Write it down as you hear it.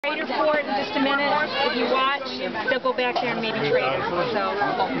Trade her for it in just a minute. If you watch, they'll go back there and maybe trade her. So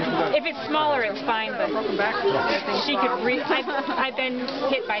if it's smaller, it's fine, but she could I've been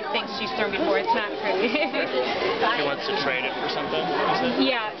hit by things she's thrown before. It's not pretty. She wants to trade it for something?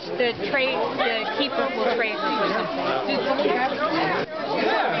 Yeah, the keeper will trade her for something.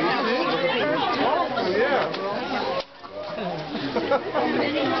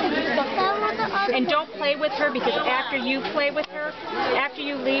 And don't play with her, because after you play with her, after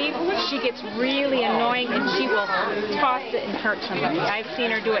you leave, she gets really annoying and she will toss it and hurt somebody. I've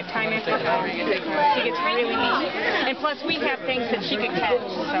seen her do it time after time. She gets really mean. And plus we have things that she could catch.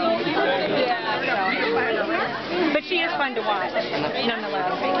 But she is fun to watch,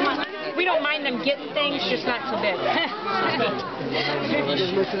 nonetheless. We don't mind them getting things, just not so big.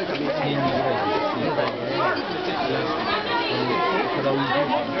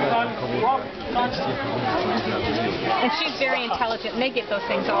 And she's very intelligent, and they get those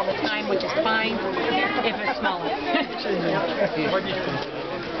things all the time, which is fine if it's smaller.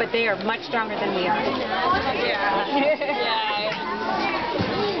 But they are much stronger than we are.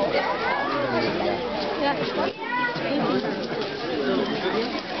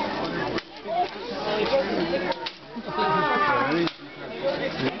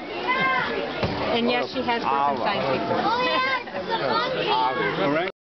 And yes, she has birth and sign papers.